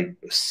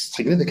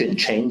significant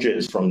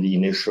changes from the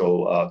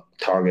initial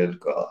target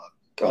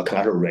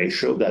collateral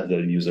ratio that the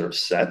user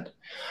set.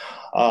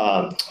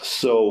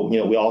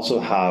 We also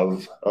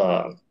have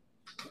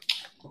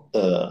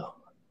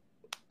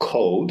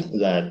code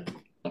that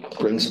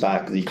brings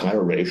back the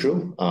collateral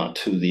ratio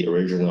to the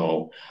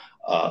original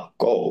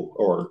goal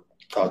or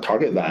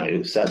target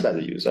value set by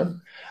the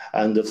user.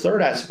 And the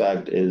third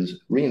aspect is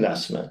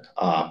reinvestment,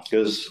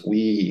 because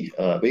we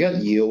got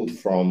yield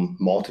from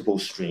multiple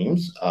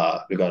streams.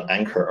 We got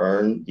anchor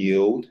earn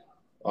yield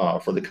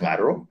for the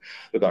collateral.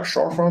 We got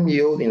short form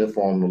yield in the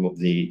form of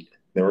the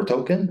mirror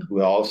token.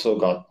 We also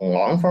got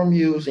long form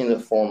yields in the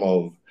form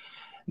of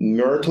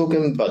mirror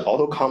token, but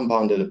auto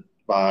compounded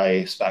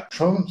by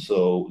Spectrum.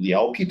 So the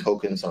LP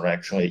tokens are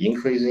actually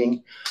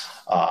increasing,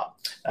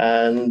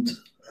 and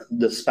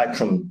the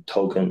Spectrum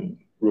token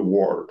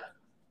reward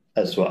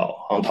as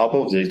well, on top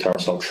of the Terra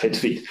swap trade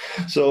fee.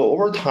 So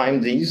over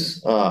time,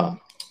 these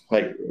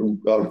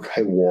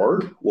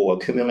reward will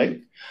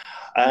accumulate,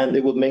 and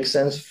it would make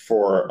sense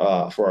for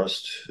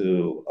us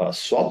to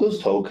swap those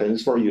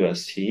tokens for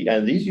UST,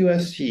 and these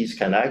USTs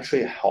can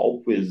actually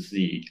help with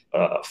the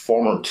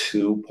former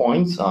 2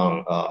 points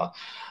on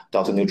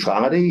delta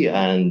neutrality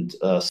and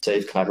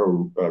safe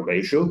collateral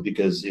ratio,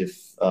 because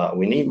if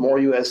we need more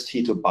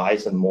UST to buy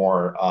some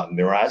more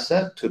mirror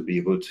asset to be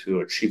able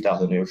to achieve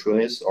delta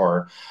neutralness,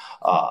 or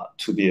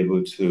to be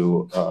able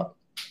to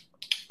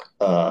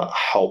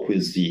help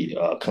with the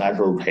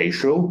collateral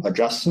ratio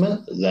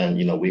adjustment, then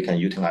we can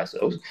utilize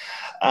those.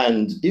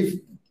 And if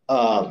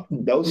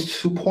those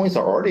 2 points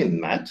are already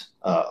met,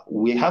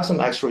 we have some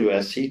extra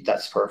UST,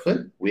 that's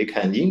perfect. We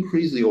can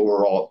increase the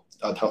overall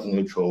delta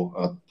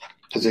neutral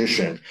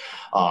position.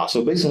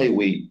 So basically,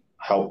 we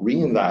help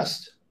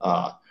reinvest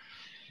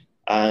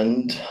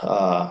and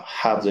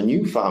have the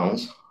new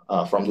funds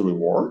from the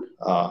reward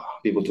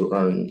be able to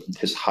earn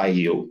this high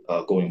yield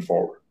going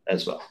forward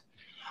as well.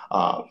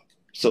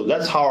 So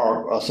that's how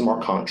our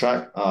smart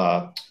contract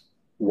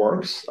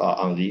works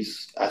on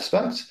these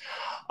aspects.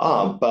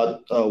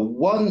 But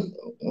one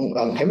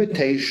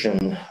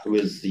limitation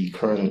with the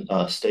current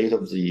state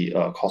of the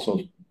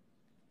Cosmos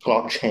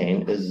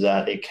blockchain is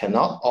that it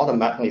cannot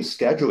automatically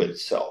schedule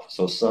itself.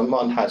 So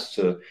someone has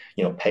to,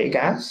 pay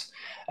gas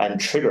and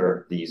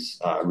trigger these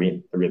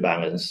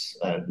rebalance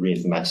and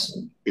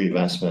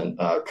reinvestment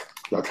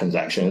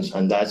transactions,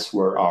 and that's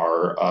where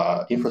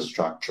our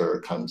infrastructure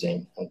comes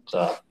in. And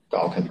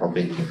Gao can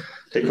probably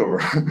take over.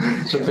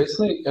 So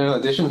basically, in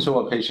addition to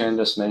what Pei-Chen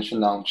just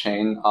mentioned on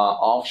chain,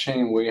 off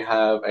chain we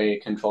have a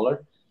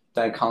controller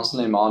that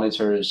constantly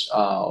monitors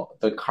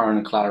the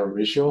current collateral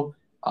ratio,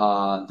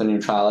 the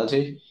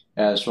neutrality,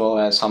 as well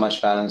as how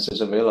much balance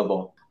is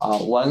available.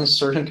 Once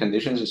certain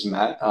conditions is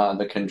met,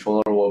 the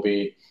controller will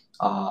be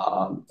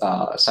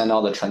send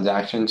out the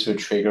transaction to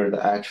trigger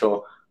the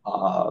actual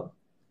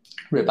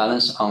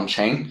rebalance on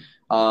chain.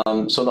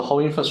 So the whole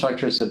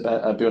infrastructure is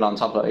built on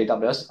top of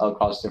AWS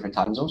across different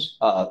time zones,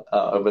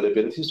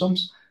 availability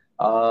zones.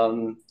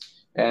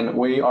 And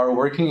we are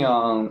working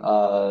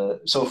on,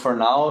 so for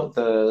now,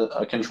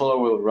 the controller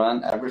will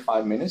run every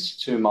 5 minutes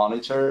to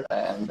monitor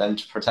and then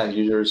to protect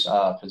users'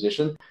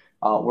 position.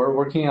 We're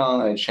working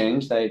on a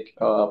change that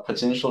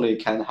potentially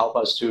can help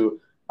us to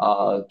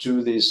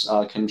do this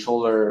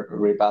controller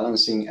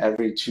rebalancing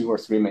every 2 or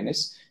 3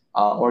 minutes,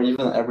 or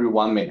even every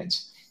 1 minute.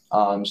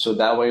 So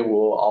that way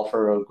we'll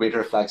offer a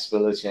greater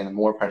flexibility and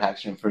more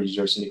protection for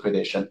users'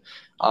 liquidation.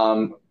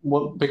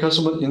 Because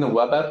in the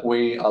web app,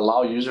 we only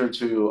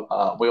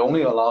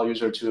allow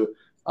user to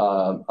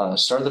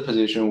start the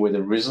position with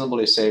a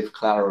reasonably safe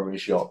collateral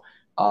ratio.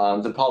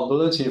 The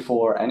probability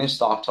for any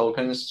stock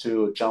tokens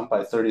to jump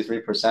by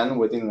 33%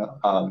 within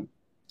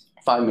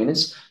 5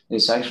 minutes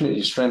is actually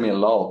extremely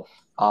low.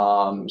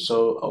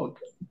 So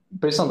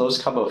based on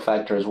those couple of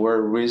factors,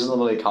 we're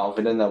reasonably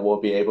confident that we'll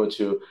be able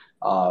to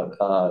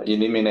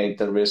eliminate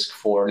the risk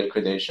for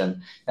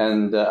liquidation.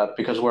 And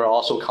because we're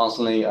also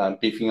constantly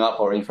beefing up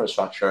our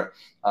infrastructure,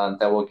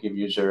 that will give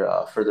user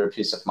further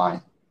peace of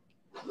mind.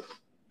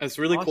 It's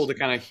really cool to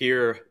kind of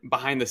hear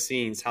behind the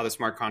scenes how the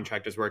smart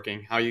contract is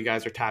working, how you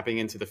guys are tapping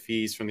into the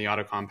fees from the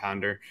auto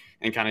compounder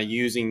and kind of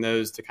using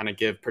those to kind of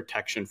give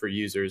protection for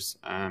users.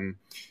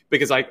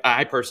 Because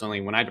I personally,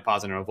 when I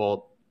deposit in a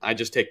vault, I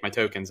just take my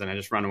tokens and I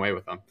just run away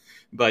with them.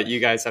 But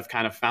you guys have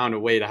kind of found a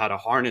way to how to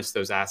harness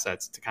those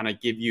assets to kind of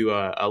give you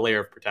a layer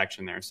of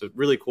protection there. So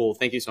really cool.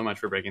 Thank you so much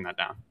for breaking that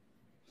down.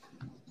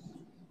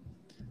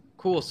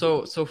 Cool.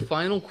 So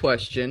final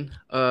question.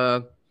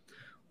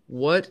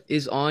 What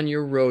is on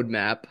your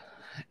roadmap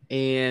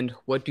and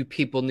what do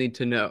people need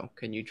to know?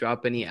 Can you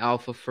drop any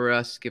alpha for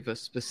us? Give us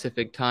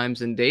specific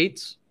times and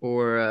dates,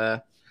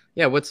 or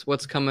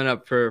what's coming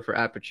up for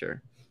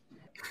Aperture?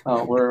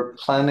 We're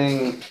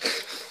planning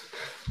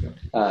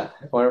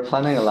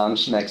a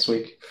launch next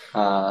week.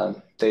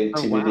 Date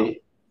TBD. Wow.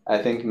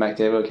 I think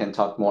McDavid can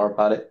talk more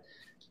about it.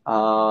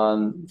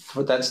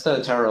 That's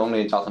the Terra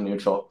only Delta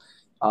neutral,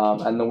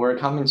 and we're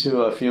coming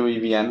to a few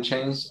EVM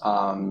chains.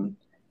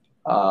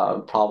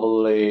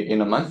 Probably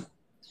in a month.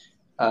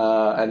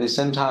 At the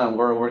same time,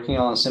 we're working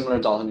on a similar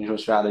Delta neutral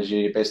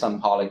strategy based on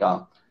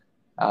Polygon.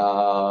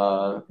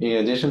 In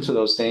addition to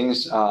those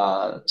things,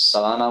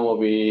 Solana will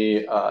be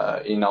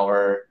in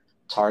our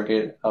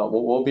target.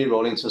 We'll be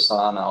rolling to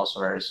Solana also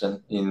very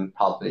soon, in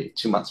probably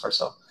 2 months or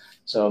so.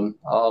 So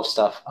a lot of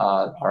stuff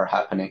are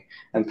happening,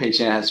 and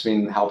Peiqian has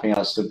been helping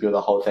us to build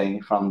the whole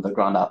thing from the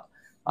ground up.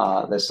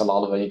 There's a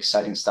lot of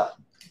exciting stuff.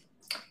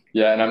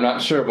 Yeah, and I'm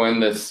not sure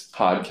when this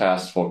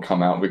podcast will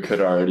come out. We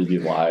could already be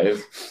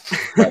live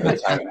by the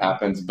time it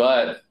happens.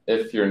 But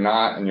if you're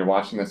not and you're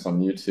watching this on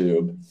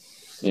YouTube, and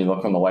you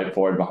look on the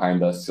whiteboard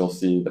behind us, you'll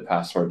see the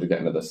password to get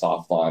into the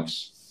soft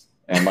launch.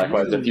 And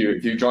likewise, if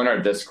you join our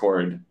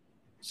Discord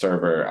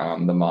server,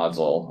 the mods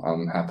will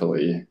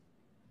happily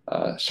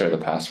share the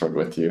password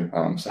with you.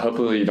 So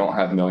hopefully you don't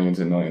have millions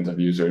and millions of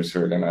users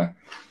who are going to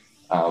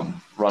run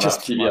up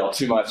TVL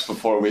too much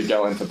before we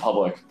go into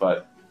public.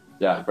 But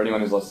yeah, for anyone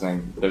who's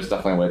listening, there's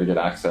definitely a way to get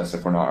access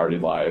if we're not already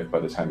live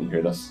by the time you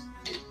hear this.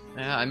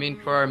 Yeah, I mean,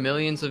 for our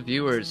millions of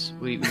viewers,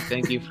 we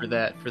thank you for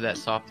that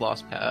soft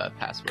launch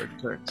password,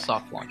 or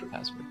soft launch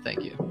password.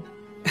 Thank you.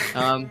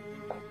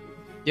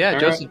 Yeah,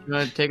 Joseph, you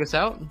want to take us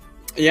out?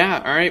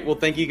 Yeah, all right. Well,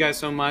 thank you guys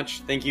so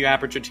much. Thank you,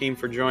 Aperture team,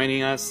 for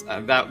joining us.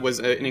 That was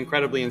an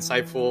incredibly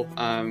insightful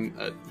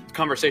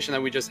conversation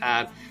that we just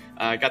had.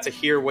 Got to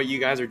hear what you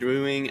guys are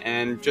doing,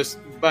 and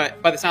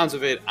but by the sounds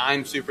of it,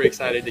 I'm super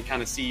excited to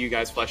kind of see you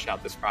guys flesh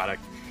out this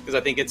product, because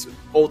I think it's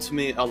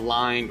ultimately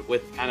aligned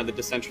with kind of the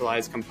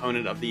decentralized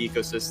component of the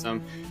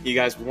ecosystem. You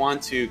guys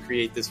want to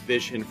create this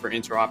vision for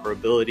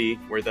interoperability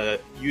where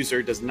the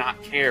user does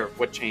not care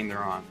what chain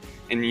they're on.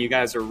 And you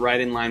guys are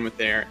right in line with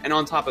there. And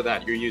on top of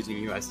that, you're using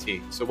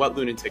UST. So what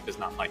lunatic does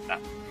not like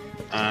that?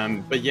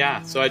 But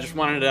yeah, so I just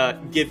wanted to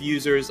give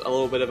users a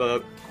little bit of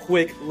a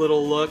quick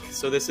little look.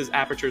 So this is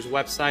Aperture's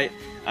website.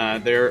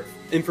 Their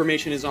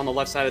information is on the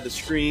left side of the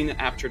screen,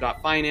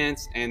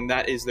 aperture.finance, and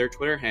that is their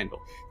Twitter handle.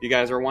 If you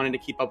guys are wanting to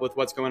keep up with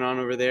what's going on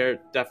over there,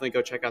 definitely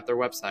go check out their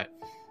website.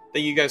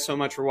 Thank you guys so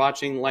much for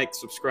watching. Like,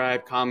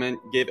 subscribe, comment,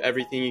 give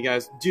everything you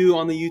guys do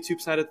on the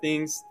YouTube side of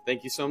things.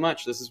 Thank you so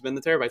much. This has been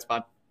the Terabytes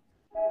Pod.